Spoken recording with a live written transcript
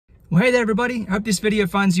Well, hey there everybody, I hope this video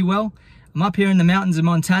finds you well. I'm up here in the mountains of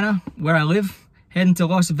Montana, where I live, heading to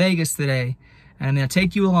Las Vegas today. And I'm going to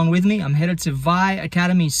take you along with me. I'm headed to Vai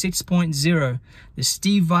Academy 6.0, the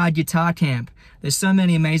Steve Vai guitar camp. There's so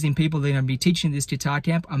many amazing people that are going to be teaching this guitar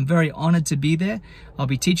camp. I'm very honored to be there. I'll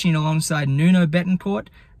be teaching alongside Nuno Betancourt,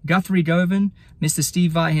 Guthrie Govan, Mr.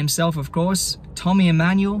 Steve Vai himself, of course, Tommy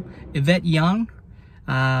Emmanuel, Yvette Young,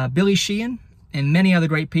 Billy Sheehan, and many other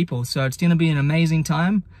great people. So it's going to be an amazing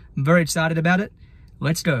time. I'm very excited about it.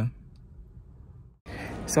 Let's go.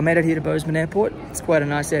 So I made it here to Bozeman Airport. It's quite a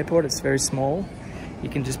nice airport. It's very small. You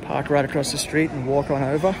can just park right across the street and walk on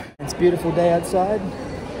over. It's a beautiful day outside.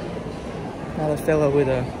 Another fella with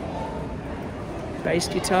a bass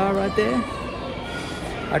guitar right there.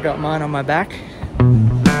 I got mine on my back.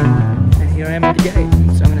 And here I am at the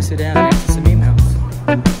gate. So I'm going to sit down and answer some emails.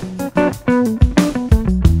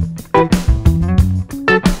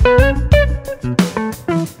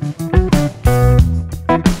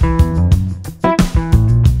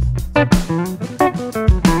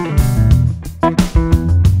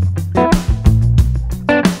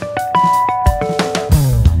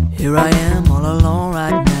 Here I am all alone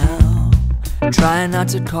right now, trying not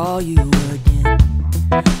to call you again.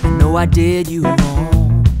 I know I did you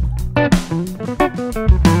wrong.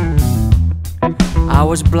 I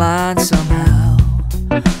was blind somehow.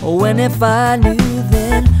 Oh, and if I knew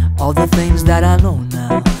then all the things that I know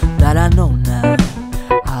now,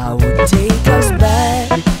 I would take us back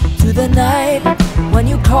to the night when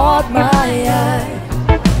you caught my eye,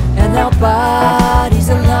 and our bodies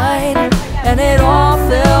aligned, and it all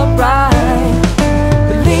felt right.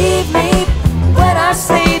 Believe me when I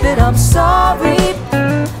say that I'm sorry.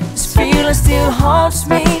 This feeling still haunts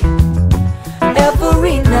me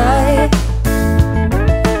every night.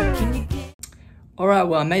 Alright,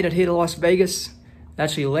 well I made it here to Las Vegas.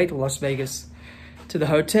 Actually late to Las Vegas. To the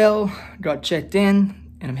hotel, got checked in,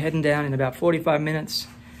 and I'm heading down in about 45 minutes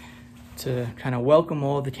to kind of welcome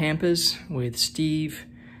all the campers with Steve,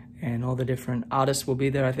 and all the different artists will be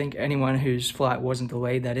there. I think anyone whose flight wasn't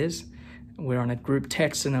delayed, that is. We're on a group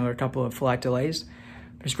text and there were a couple of flight delays.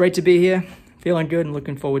 But it's great to be here, feeling good and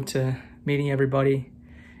looking forward to meeting everybody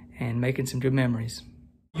and making some good memories.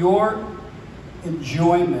 Your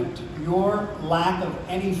enjoyment, your lack of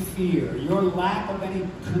any fear, your lack of any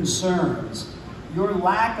concerns, your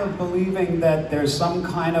lack of believing that there's some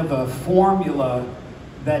kind of a formula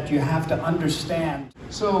that you have to understand.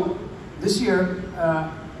 So this year,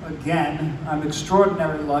 again, I'm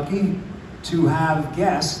extraordinarily lucky to have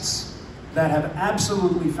guests that have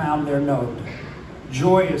absolutely found their note,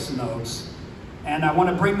 joyous notes. And I want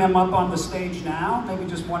to bring them up on the stage now, maybe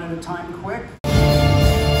just one at a time quick.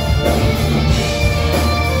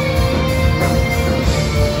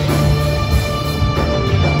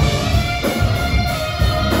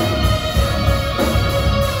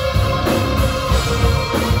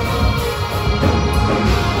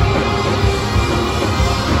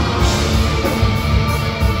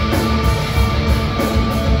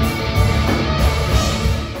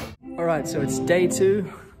 Alright, so it's day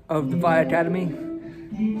 2 of the Vai Academy.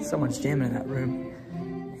 Someone's jamming in that room.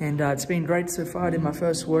 And it's been great so far. I did my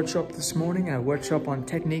first workshop this morning, a workshop on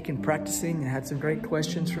technique and practicing, and had some great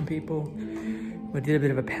questions from people. We did a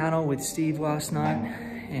bit of a panel with Steve last night,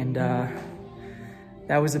 and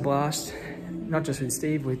that was a blast. Not just with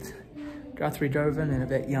Steve, with Guthrie Govan and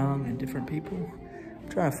Yvette Young and different people. I'm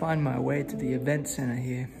trying to find my way to the event center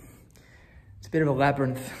here. It's a bit of a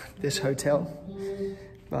labyrinth, this hotel.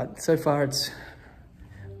 But so far it's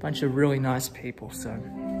a bunch of really nice people, so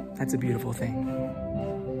that's a beautiful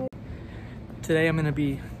thing. Today I'm gonna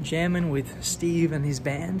be jamming with Steve and his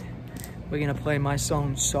band. We're gonna play my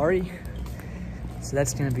song, Sorry. So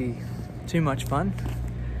that's gonna be too much fun.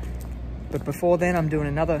 But before then, I'm doing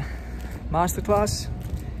another masterclass,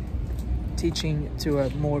 teaching to a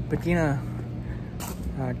more beginner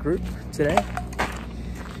group today.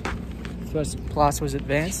 First class was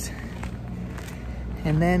advanced.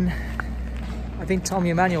 And then I think Tommy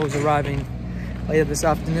Emmanuel is arriving later this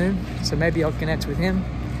afternoon, so maybe I'll connect with him.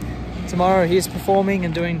 Tomorrow he's performing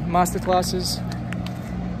and doing master classes,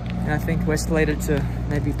 and I think we're slated to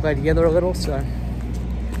maybe play together a little, so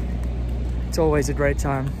it's always a great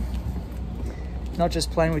time. Not just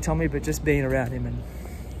playing with Tommy, but just being around him and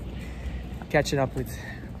catching up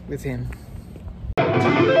with him.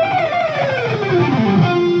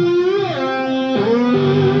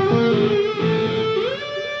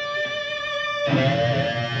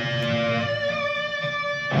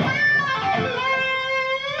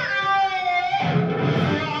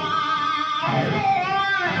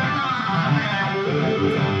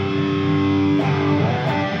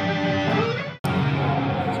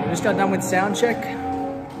 just got done with sound check.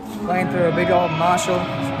 Playing through a big old Marshall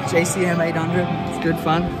JCM 800. It's good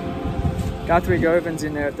fun. Guthrie Govan's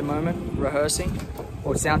in there at the moment, rehearsing,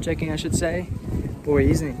 or sound checking I should say. Boy,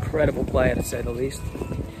 he's an incredible player to say the least.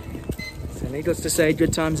 So needless to say,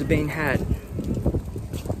 good times are being had.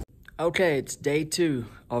 Okay, it's day 2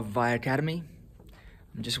 of Vai Academy.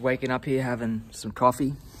 I'm just waking up here having some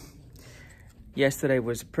coffee. Yesterday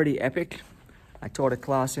was pretty epic. I taught a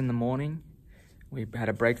class in the morning. We had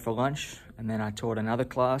a break for lunch, and then I taught another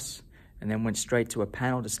class, and then went straight to a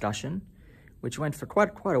panel discussion, which went for quite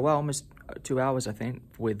a while, almost 2 hours, I think,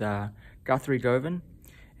 with Guthrie Govan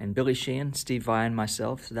and Billy Sheehan, Steve Vai, and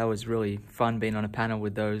myself. So that was really fun being on a panel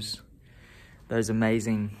with those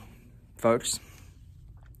amazing folks.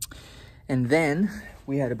 And then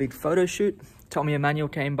we had a big photo shoot. Tommy Emmanuel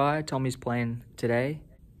came by. Tommy's playing today.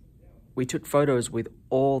 We took photos with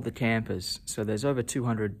all the campers. So there's over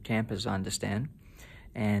 200 campers, I understand.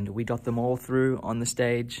 And we got them all through on the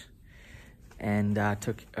stage and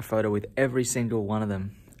took a photo with every single one of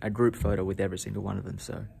them, a group photo with every single one of them.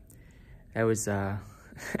 So that was,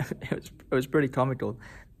 it was pretty comical.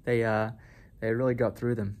 They really got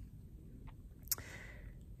through them.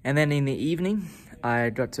 And then in the evening, I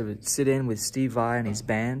got to sit in with Steve Vai and his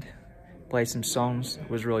band, play some songs. It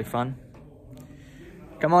was really fun.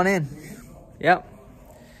 Come on in. Yep.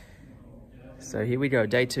 So here we go,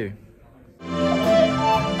 day 2.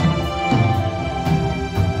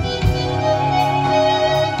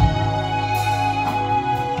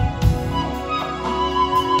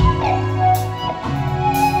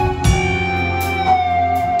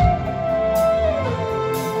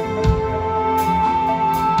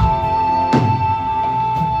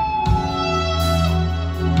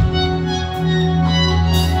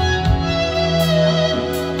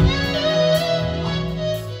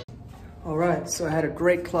 So I had a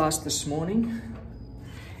great class this morning,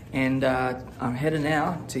 and I'm heading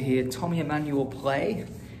now to hear Tommy Emmanuel play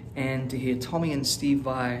and to hear Tommy and Steve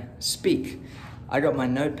Vai speak. I got my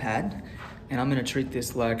notepad, and I'm gonna treat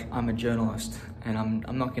this like I'm a journalist, and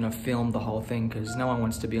I'm not gonna film the whole thing because no one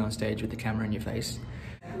wants to be on stage with the camera in your face.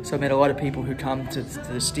 So I met a lot of people who come to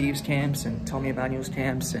the Steve's camps and Tommy Emmanuel's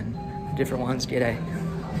camps and different ones. G'day.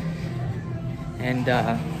 And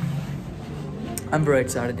I'm very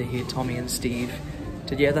excited to hear Tommy and Steve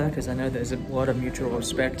together because I know there's a lot of mutual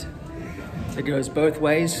respect that goes both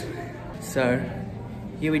ways. So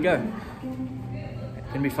here we go. It's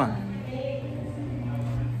gonna be fun.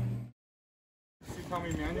 See Tommy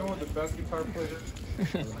Emmanuel, the best guitar player.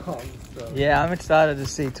 Yeah, I'm excited to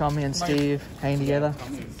see Tommy and Steve hang together.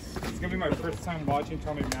 It's gonna be my first time watching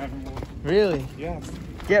Tommy Emmanuel. Really? Yeah.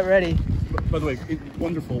 Get ready. By the way,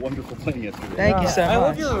 wonderful playing yesterday. Thank you so much. I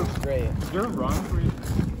love your run for your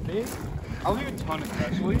bass. I love your tone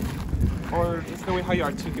especially, or just the way how you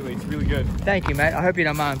articulate. It's really good. Thank you, mate. I hope you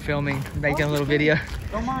don't mind filming, making a little video.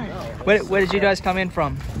 Don't mind. Where did you guys come in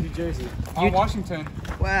from? New Jersey. Washington.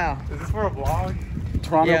 Wow. Is this for a vlog?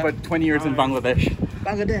 Toronto, Yeah. but 20 years in Bangladesh.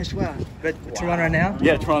 Bangladesh, wow. But Toronto now?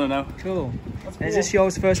 Yeah, Toronto now. Cool. That's And is this your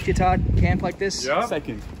first guitar camp like this? Yeah.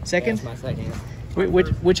 Second. Second? Yeah, it's my second.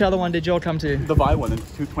 Which other one did y'all come to? The Vi one in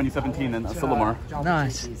 2017 in Silomar.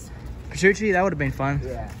 Nice. Petrucci, that would have been fun.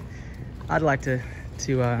 Yeah. I'd like to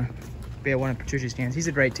be at one of Petrucci's camps. He's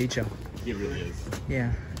a great teacher. He really is.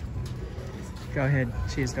 Yeah. Go ahead.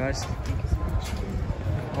 Cheers, guys.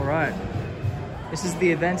 All right. This is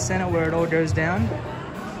the event center where it all goes down.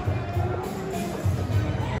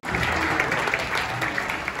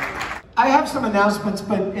 I have some announcements,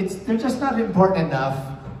 but they're just not important enough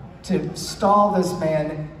to stall this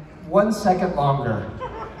man 1 second longer.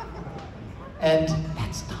 And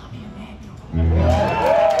that's Tommy Emmanuel.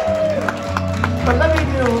 But let me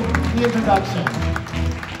do the introduction.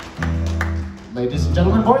 Ladies and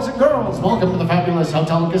gentlemen, boys and girls, welcome to the fabulous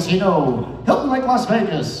Hotel and Casino, Hilton Lake, Las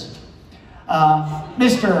Vegas.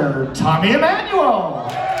 Mr. Tommy Emmanuel.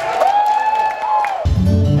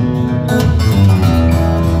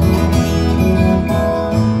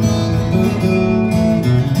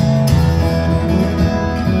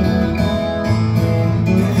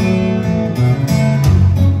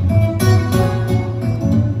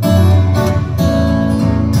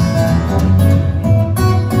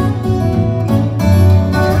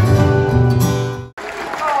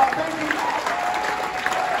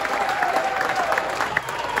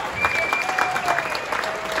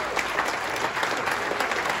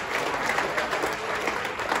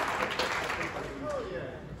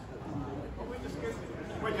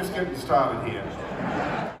 Getting started here.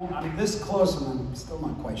 I'm this close and I'm still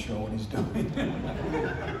not quite sure what he's doing.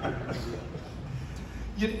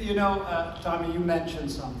 you know, Tommy, you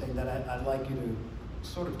mentioned something that I'd like you to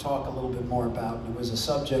sort of talk a little bit more about. It was a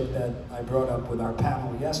subject that I brought up with our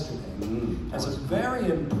panel yesterday. There's a very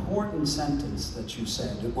important sentence that you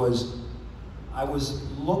said. It was, I was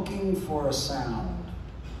looking for a sound.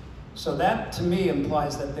 So that, to me,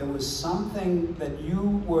 implies that there was something that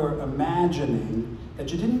you were imagining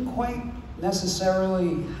that you didn't quite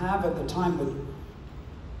necessarily have at the time, but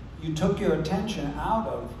you took your attention out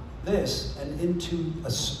of this and into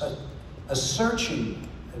a searching,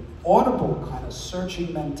 an audible kind of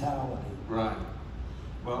searching mentality. Right.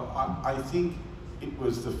 Well, I think it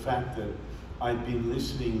was the fact that I'd been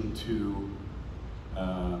listening to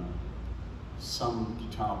some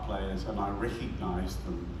guitar players and I recognized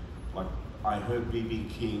them. Like, I heard B.B.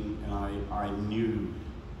 King and I knew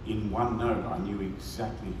in one note, I knew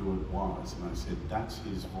exactly who it was, and I said, that's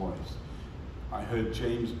his voice. I heard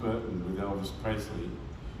James Burton with Elvis Presley,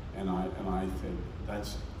 and I said,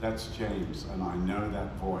 that's James, and I know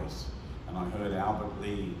that voice. And I heard Albert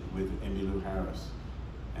Lee with Emmylou Harris,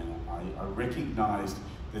 and I recognized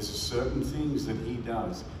there's certain things that he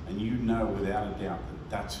does, and you know without a doubt that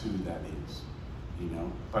that's who that is, you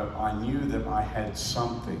know. But I knew that I had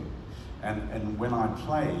something, and when I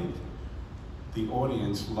played, the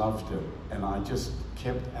audience loved it, and I just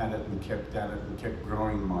kept at it and kept at it and kept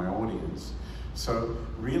growing my audience. So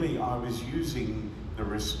really, I was using the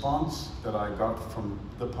response that I got from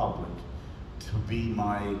the public to be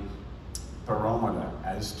my barometer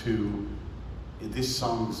as to this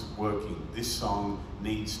song's working, this song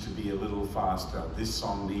needs to be a little faster, this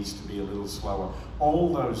song needs to be a little slower.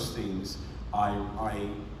 All those things I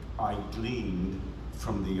gleaned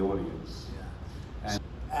from the audience. Yeah.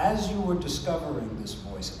 As you were discovering this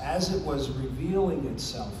voice, as it was revealing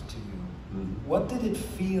itself to you, what did it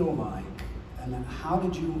feel like, and how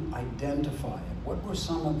did you identify it? What were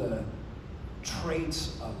some of the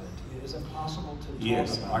traits of it? Is it possible to talk about?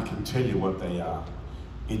 Yes, I can tell you what they are.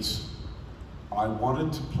 I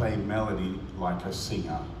wanted to play melody like a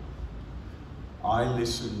singer. I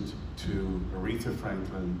listened to Aretha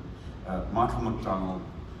Franklin, Michael McDonald,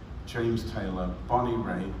 James Taylor, Bonnie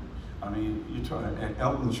Raitt. I mean, you talk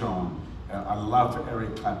Elton John. I love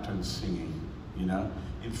Eric Clapton's singing, you know.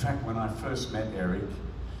 In fact, when I first met Eric,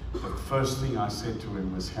 the first thing I said to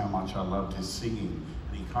him was how much I loved his singing.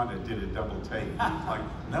 And he kind of did a double take. Like,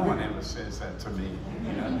 no one ever says that to me,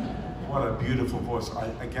 you know. What a beautiful voice.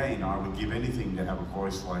 Again, I would give anything to have a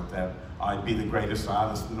voice like that. I'd be the greatest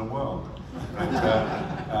artist in the world.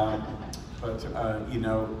 But you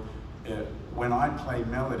know, when I play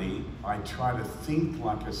melody, I try to think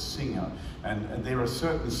like a singer. And there are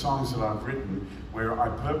certain songs that I've written where I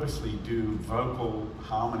purposely do vocal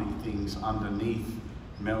harmony things underneath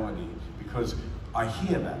melody, because I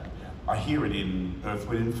hear that. I hear it in Earth,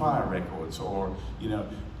 Wind & Fire records, or, you know,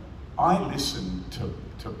 I listen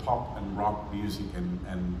to pop and rock music and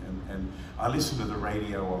I listen to the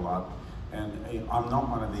radio a lot, and I'm not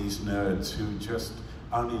one of these nerds who just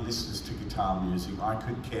only listens to guitar music. I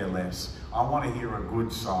could care less. I want to hear a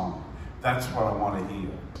good song. That's what I want to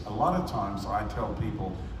hear. A lot of times I tell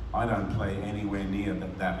people I don't play anywhere near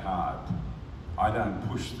that hard. I don't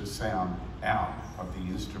push the sound out of the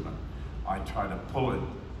instrument. I try to pull it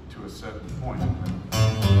to a certain point.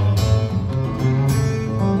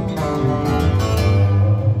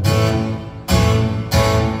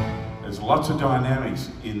 There's lots of dynamics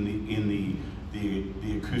in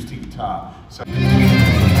the acoustic guitar. So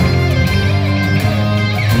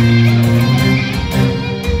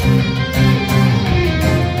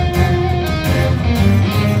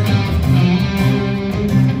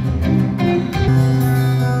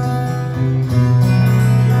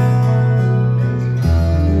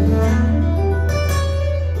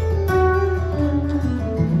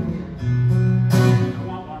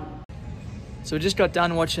So we just got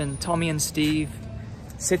done watching Tommy and Steve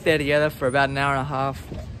sit there together for about an hour and a half,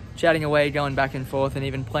 chatting away, going back and forth, and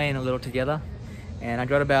even playing a little together. And I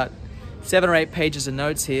got about 7 or 8 pages of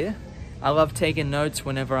notes here. I love taking notes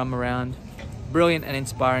whenever I'm around brilliant and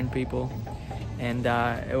inspiring people. And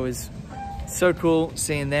it was so cool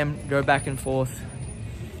seeing them go back and forth.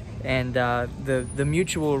 And the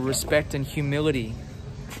mutual respect and humility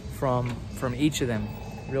from each of them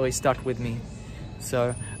really stuck with me.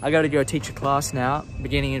 So I got to go teach a class now,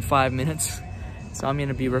 beginning in 5 minutes. So I'm going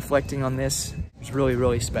to be reflecting on this. It's really,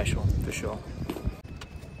 really special, for sure.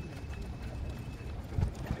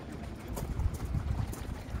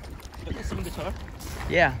 You got some guitar?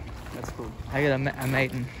 Yeah, That's cool. I got a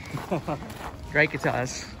Maton. Great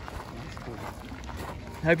guitars. That's cool.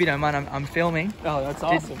 Hope you don't mind, I'm filming. Oh, that's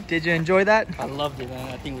awesome. Did you enjoy that? I loved it, man.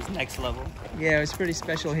 I think it was next level. Yeah, it was pretty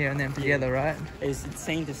special hearing them together, right? It's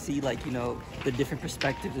insane to see, like, you know, the different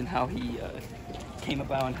perspectives and how he came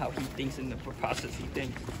about and how he thinks and the process he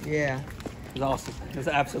thinks. Yeah. It was awesome. It was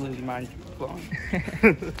absolutely mind-blowing.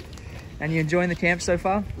 And you enjoying the camp so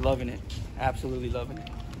far? Loving it. Absolutely loving it.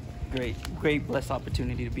 Great blessed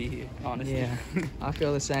opportunity to be here, honestly. Yeah, I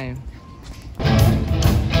feel the same.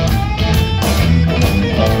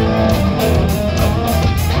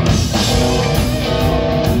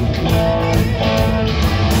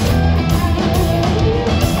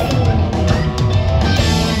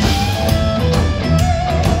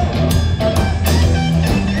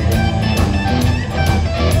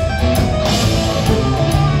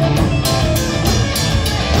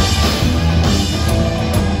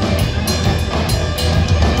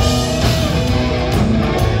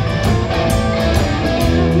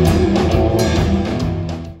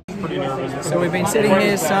 So we've been sitting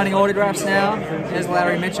here signing autographs now. There's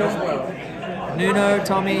Larry Mitchell, Nuno,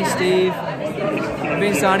 Tommy, Steve. We've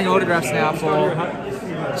been signing autographs now for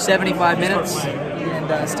 75 minutes,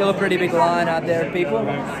 and still a pretty big line out there of people.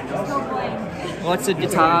 Lots of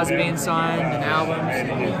guitars being signed and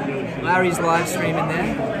albums. Larry's live streaming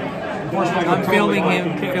there. I'm filming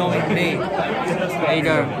him, filming me. There you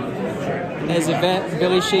go. And there's Yvette,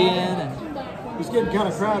 Billy Sheehan, and It's getting kind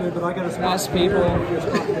of crowded, but I got a spot. nice people.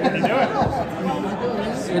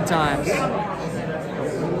 Good times.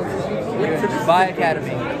 Vai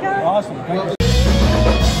Academy. Awesome. Thank you.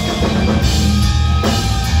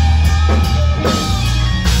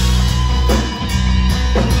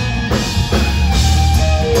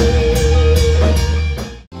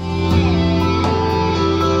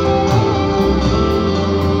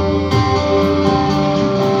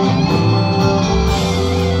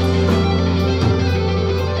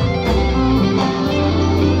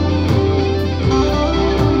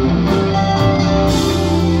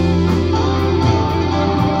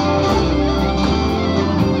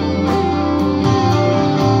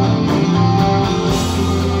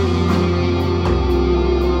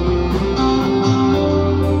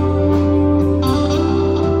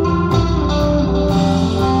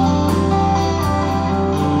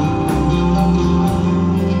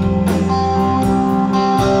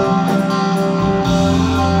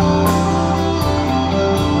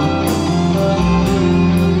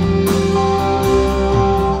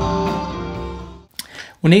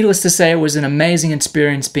 Well, needless to say, it was an amazing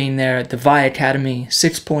experience being there at the Vai Academy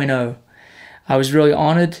 6.0. I was really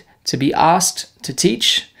honored to be asked to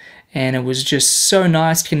teach, and it was just so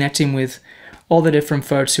nice connecting with all the different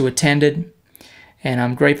folks who attended. And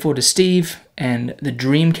I'm grateful to Steve and the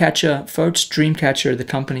Dreamcatcher folks. Dreamcatcher, the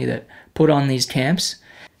company that put on these camps.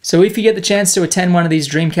 So if you get the chance to attend one of these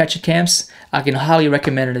Dreamcatcher camps, I can highly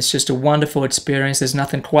recommend it. It's just a wonderful experience. There's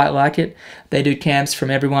nothing quite like it. They do camps from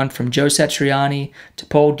everyone from Joe Satriani to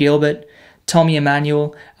Paul Gilbert, Tommy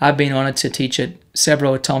Emmanuel. I've been honored to teach at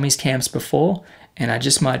several of Tommy's camps before, and I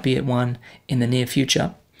just might be at one in the near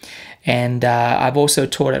future. And I've also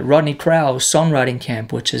taught at Rodney Crowell's songwriting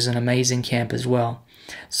camp, which is an amazing camp as well.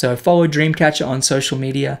 So follow Dreamcatcher on social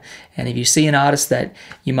media, and if you see an artist that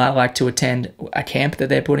you might like to attend a camp that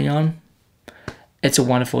they're putting on, it's a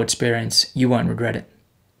wonderful experience. You won't regret it.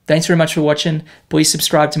 Thanks very much for watching. Please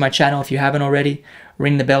subscribe to my channel if you haven't already.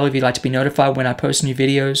 Ring the bell if you'd like to be notified when I post new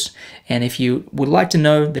videos. And if you would like to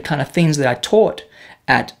know the kind of things that I taught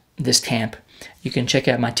at this camp, you can check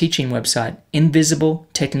out my teaching website,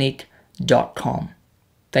 invisibletechnique.com.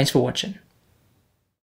 Thanks for watching.